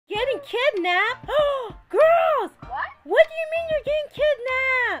getting kidnapped? Girls! What do you mean you're getting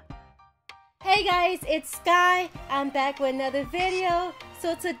kidnapped? Hey guys, it's Sky. I'm back with another video.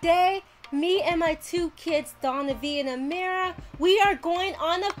 So today, me and my two kids, Cruise.The and Amira, we are going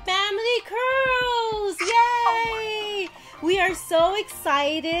on a family cruise! Yay! We are so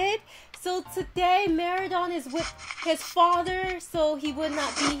excited. So today, Meridon is with his father, so he would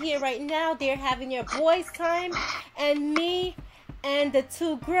not be here right now. They're having their boys' time. And me and the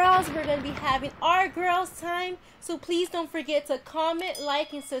two girls, we're going to be having our girls' time. So please don't forget to comment,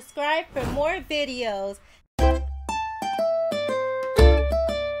 like, and subscribe for more videos.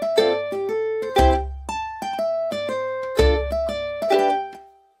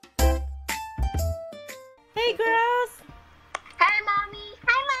 Hey girls! Hi Mommy!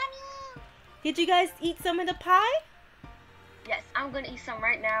 Hi Mommy! Did you guys eat some of the pie? Yes, I'm gonna eat some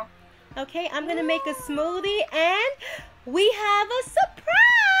right now. Okay, I'm gonna make a smoothie and we have a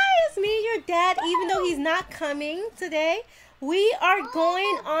surprise! Me and your dad, even though he's not coming today, we are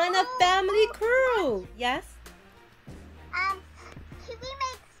going on a family cruise. Yes? Can we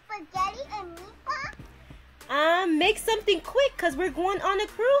make spaghetti and meatball? Make something quick because we're going on a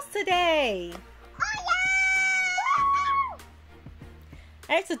cruise today.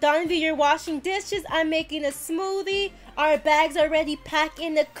 Alright, so Cruise.The, you're washing dishes. I'm making a smoothie. Our bags are already packed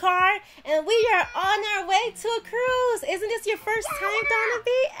in the car. And we are on our way to a cruise. Isn't this your first time,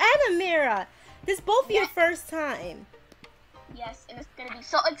 Cruise.The and Amira? This is both your first time. Yes, and it's going to be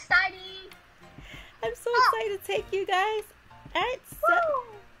so exciting. I'm so excited to take you guys. Alright, so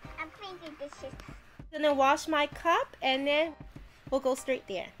I'm cleaning the dishes. I'm going to wash my cup and then we'll go straight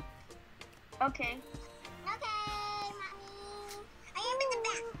there. Okay.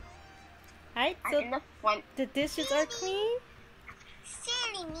 Alright, I'm so in the front. the dishes are clean.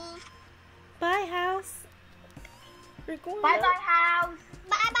 Silly me. Bye, house. We're going Bye out. bye house.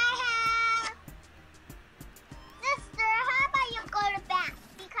 Bye bye house. Sister, how about you go to bed?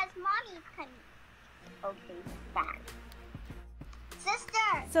 Because mommy's coming. Okay, fine.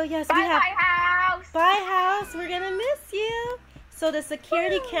 Sister. So yes, Bye we have bye house. bye, house. We're gonna miss you. So the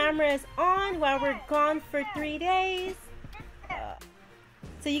security camera is on while we're gone for 3 days.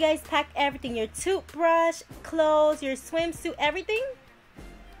 So you guys packed everything, your toothbrush, clothes, your swimsuit, everything?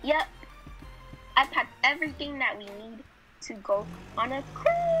 Yep. I packed everything that we need to go on a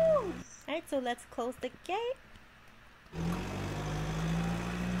cruise. Alright, so let's close the gate.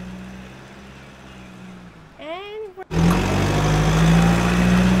 And we're...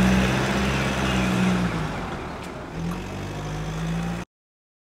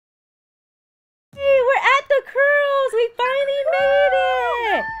 Hey, we're at the cruise! We finally made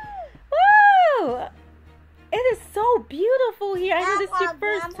it! Woo! It is so beautiful here. I know this is your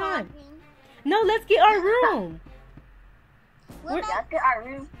first time. No, let's get our room. Let's get our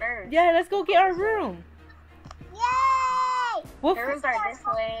room first. Yeah, let's go get our room. Yay! We'll The rooms are this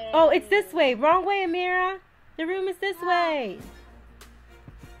way. Oh, it's this way. Wrong way, Amira. The room is this way.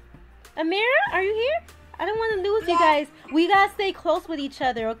 Amira, are you here? I don't want to lose you guys. We gotta stay close with each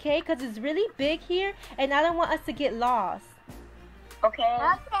other, okay? Because it's really big here, and I don't want us to get lost. Okay.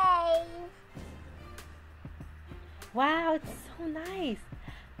 Okay. Wow, it's so nice.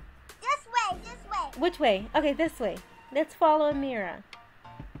 This way, this way. Which way? Okay, this way. Let's follow Amira.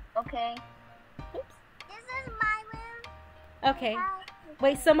 Okay. Oops. This is my room. Okay.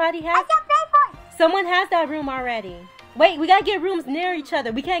 Wait, somebody has... I can pay for it. Someone has that room already. Wait, we gotta get rooms near each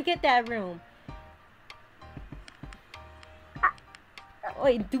other. We can't get that room.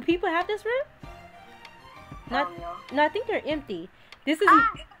 Wait, do people have this room? No, I think they're empty. This is...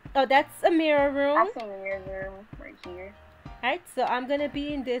 Oh, that's a mirror room. I see your room right here. Alright, so I'm gonna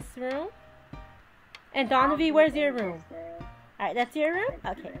be in this room. And Cruise.The, where's your room? Alright, that's your room?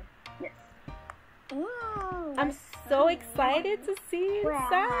 Okay. Yes. Ooh, I'm so excited to see you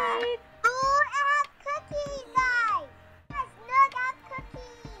inside. Ooh, I have cookies, guys. Guys, look, I have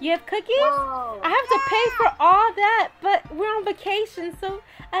cookies. You have cookies? Whoa. I have to pay for all that, but we're on vacation, so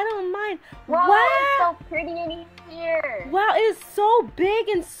I don't mind. Whoa, Wow! it's so pretty in here. Wow, it is so big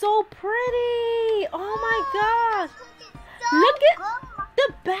and so pretty. Oh my gosh. So Look at good.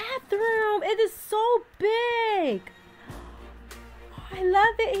 the bathroom. It is so big. Oh, I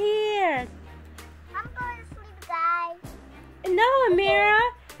love it here. I'm going to sleep, guys. No, Amira.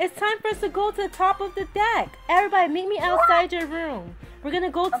 It's time for us to go to the top of the deck. Everybody, meet me outside your room. We're going to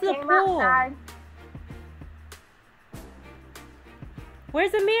go to the pool. Outside.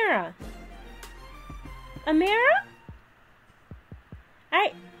 Where's Amira? Amira?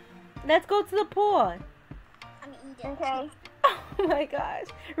 Alright, let's go to the pool. I'm eating. Okay. Oh my gosh.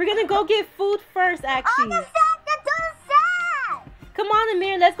 We're gonna go get food first, actually. Oh, the door is set. Come on,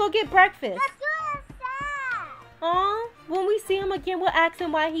 Amir, let's go get breakfast. Let's do it sad. Aw, when we see him again, we'll ask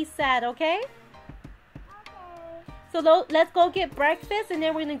him why he's sad, okay? Okay. So let's go get breakfast, and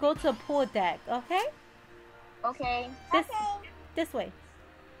then we're gonna go to the pool deck, okay? Okay. This way.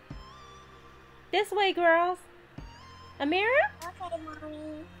 This way, girls. Amira? Okay,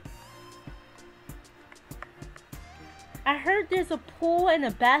 Mommy. I heard there's a pool and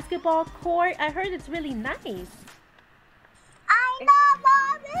a basketball court. I heard it's really nice. I know,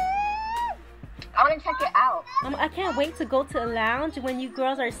 Mommy. I want to check it out. I can't wait to go to the lounge when you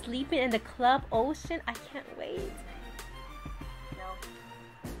girls are sleeping in the club ocean. I can't wait. No.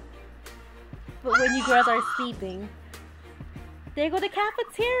 But when you girls are sleeping. There go the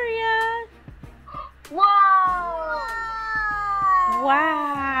cafeteria. Whoa!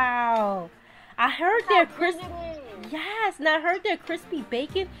 Wow. I heard their crispy. Visiting. Yes, and I heard their crispy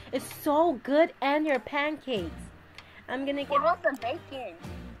bacon is so good, and their pancakes. I'm gonna get. I want some bacon.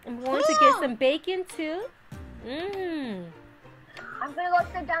 I'm going to get some bacon too. Mmm. I'm gonna go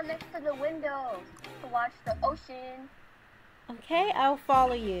sit down next to the windows to watch the ocean. Okay, I'll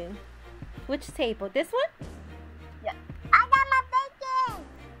follow you. Which table? This one? Yeah. I got my bacon.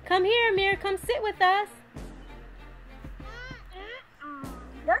 Come here, Amir. Come sit with us.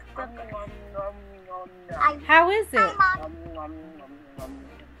 That's How is it? Mom.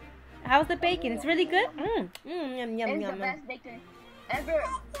 How's the bacon? It's really good? Yum, yum, It's yum, the yum. best bacon ever.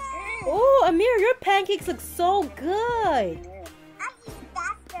 Oh, Amir, your pancakes look so good. I eat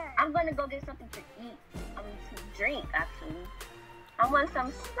faster. I'm gonna go get something to eat. I mean, to drink, actually. I want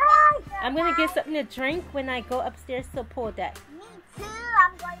some Sprite. I'm gonna get something to drink when I go upstairs to the pool deck. Me too.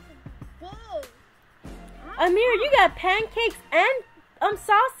 I'm going to be big. Amir, you got pancakes and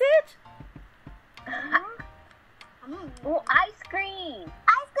sausage? Oh, ice cream.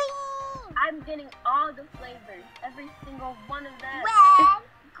 Ice cream. I'm getting all the flavors. Every single one of them. Red,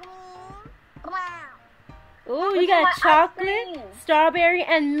 green, brown. Ooh, Look you got at my ice chocolate, cream. strawberry,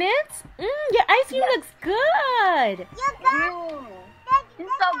 and mint? Your ice cream Yes. looks good. You got Mm.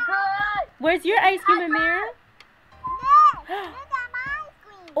 It's so good. Where's your ice cream, Amira? this. You got my ice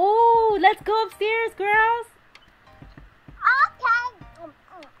cream. Ooh, let's go upstairs, girls. Okay.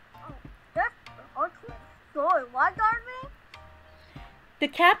 That's okay. Sorry, what, Darby? The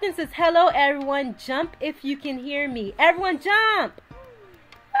captain says, hello, everyone. Jump if you can hear me. Everyone jump.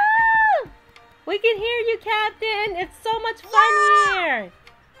 Ah, we can hear you, Captain. It's so much fun here.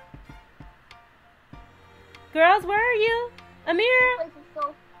 Girls, where are you? Amira, This place is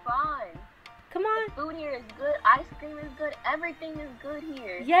so fun. come on. Food here is good. Ice cream is good. Everything is good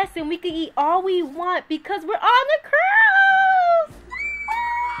here. Yes, and we can eat all we want because we're on a cruise.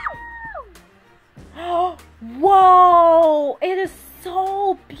 Whoa, it is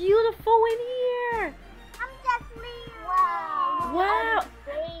so beautiful in here. I'm just leaving. Wow.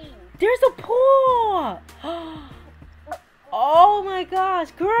 Insane. There's a pool. Oh my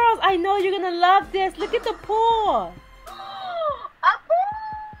gosh. Girls, I know you're going to love this. Look at the pool. A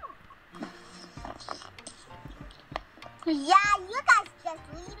pool. Yeah, you guys just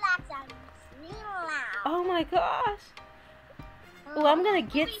relax and relax. Oh my gosh. Oh, I'm going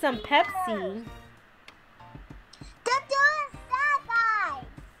to get some Pepsi. Don't do it, sad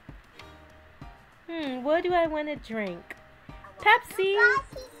guys. What do I want to drink? Pepsi. Guys,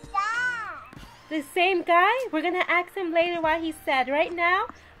 he's sad. The same guy? We're going to ask him later why he's sad. Right now,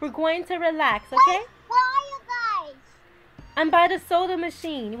 we're going to relax, okay? Where are you guys? I'm by the soda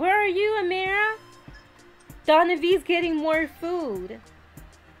machine. Where are you, Amira? Donavie's getting more food.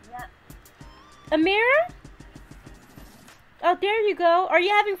 Yep. Amira? Oh, there you go. Are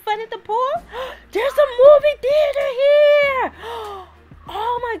you having fun at the pool? There's a movie theater here.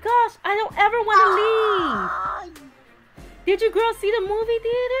 Oh my gosh. I don't ever want to leave. Did you girls see the movie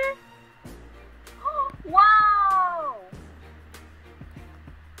theater? Wow.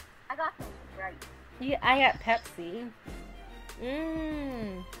 I got some Sprite. Yeah, I got Pepsi.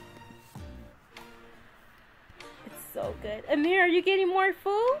 It's so good. Amir, are you getting more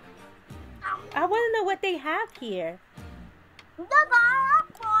food? I want to know what they have here.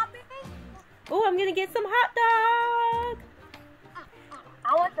 Oh, I'm going to get some hot dog.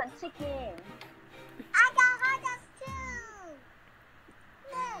 I want some chicken. I got hot dogs too.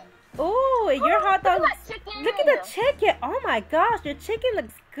 Look. Oh, your hot dog Look looks... at that chicken. Look at the chicken. Oh my gosh, your chicken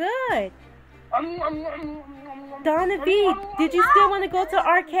looks good. Donavie, did you still want to go to the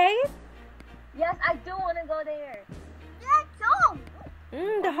arcade? Yes, I do want to go there. Let's go.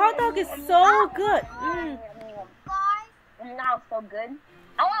 The hot dog is so good. Guys. Now so good.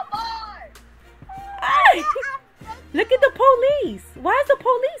 I want more. Ay! Look at the police. Why is the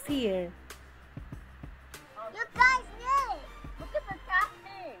police here? You guys did it. Look at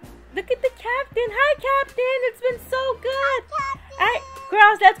Look at the captain. Hi, captain. It's been so good. All right,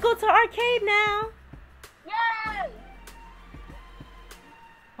 girls, let's go to arcade now. Yay!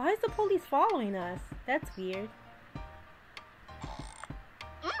 Why is the police following us? That's weird.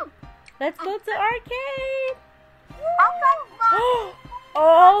 Let's go to arcade.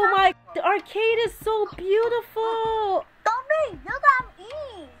 Oh my, the arcade is so beautiful. Tommy, look at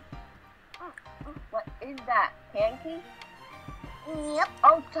me. What is that? Pancake? Yep.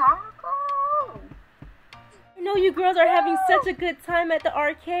 Oh, taco! I know you girls are having such a good time at the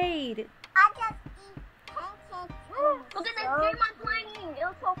arcade. I just eat pancakes. Look at this game I'm playing. It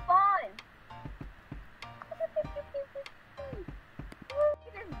was so fun. Look at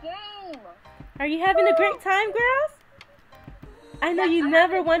this game. Are you having a great time, girls? I know you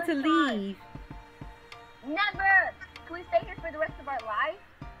never want to leave. Never. Can we stay here for the rest of our lives?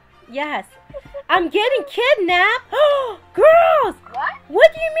 Yes. I'm getting kidnapped. Girls! What?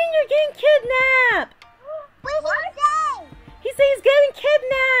 What do you mean you're getting kidnapped? What did he say? He said he's getting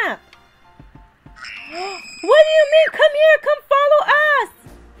kidnapped. What do you mean? Come here. Come follow us.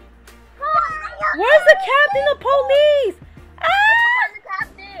 Where's the captain of police? Ah! Where's the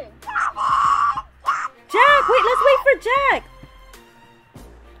captain? Jack, wait. Let's wait for Jack.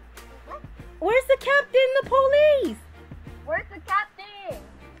 Where's the captain of police? Where's the captain?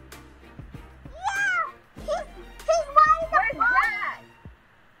 Yeah, he's riding the Where's bus.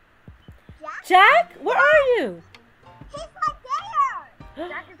 Jack? Jack, where are you? He's right there.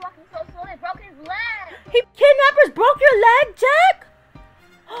 Jack is walking so slow they broke his leg. Kidnappers broke your leg, Jack?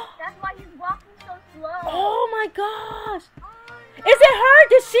 That's why he's walking so slow. Oh my gosh. Is it her?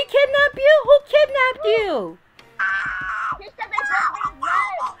 Did she kidnap you? Who kidnapped you? He said they broke his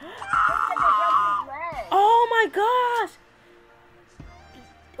leg. They said they broke his leg. Oh my gosh.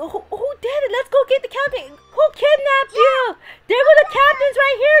 Who did it? Let's go get the captain. Who kidnapped you? There were the captains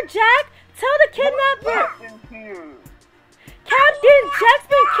right here, Jack. Tell the kidnapper. Captain, Jack's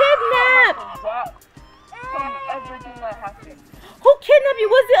been kidnapped. Everything that happened. Who kidnapped you?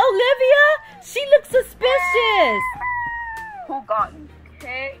 Was it Olivia? She looks suspicious. Who got you?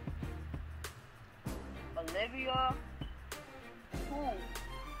 Kate? Olivia? Who?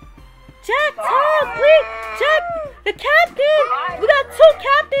 Jack, talk, please. Jack, the captain. We got 2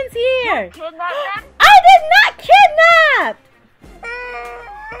 captains here. Kidnap them? I did not kidnap.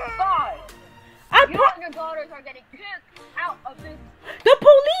 God! You and your daughters are getting kicked out of this. The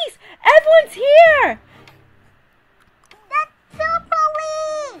police. Everyone's here. That's the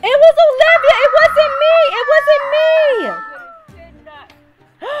police. It was Olivia. It wasn't me. It wasn't me. Getting kidnapped.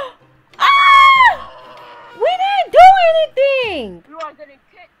 Ah! We didn't do anything. You are getting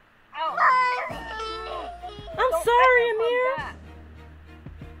kicked out. I'm Don't sorry, ever come Amir. back.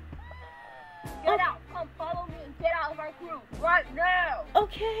 Get out. Come follow me and get out of our crew right now.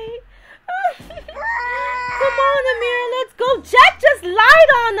 Okay. Come on, Amir. Let's go. Jack just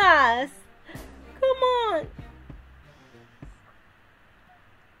lied on us. Come on.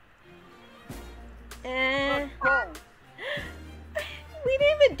 Let's go. We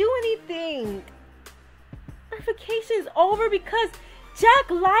didn't even do anything. Our vacation's over because Jack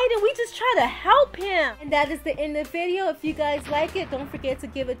lied and we just try to help him. And that is the end of the video. If you guys like it, don't forget to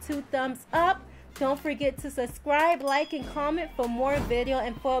give it 2 thumbs up. Don't forget to subscribe, like, and comment for more video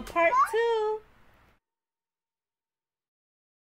and for part 2.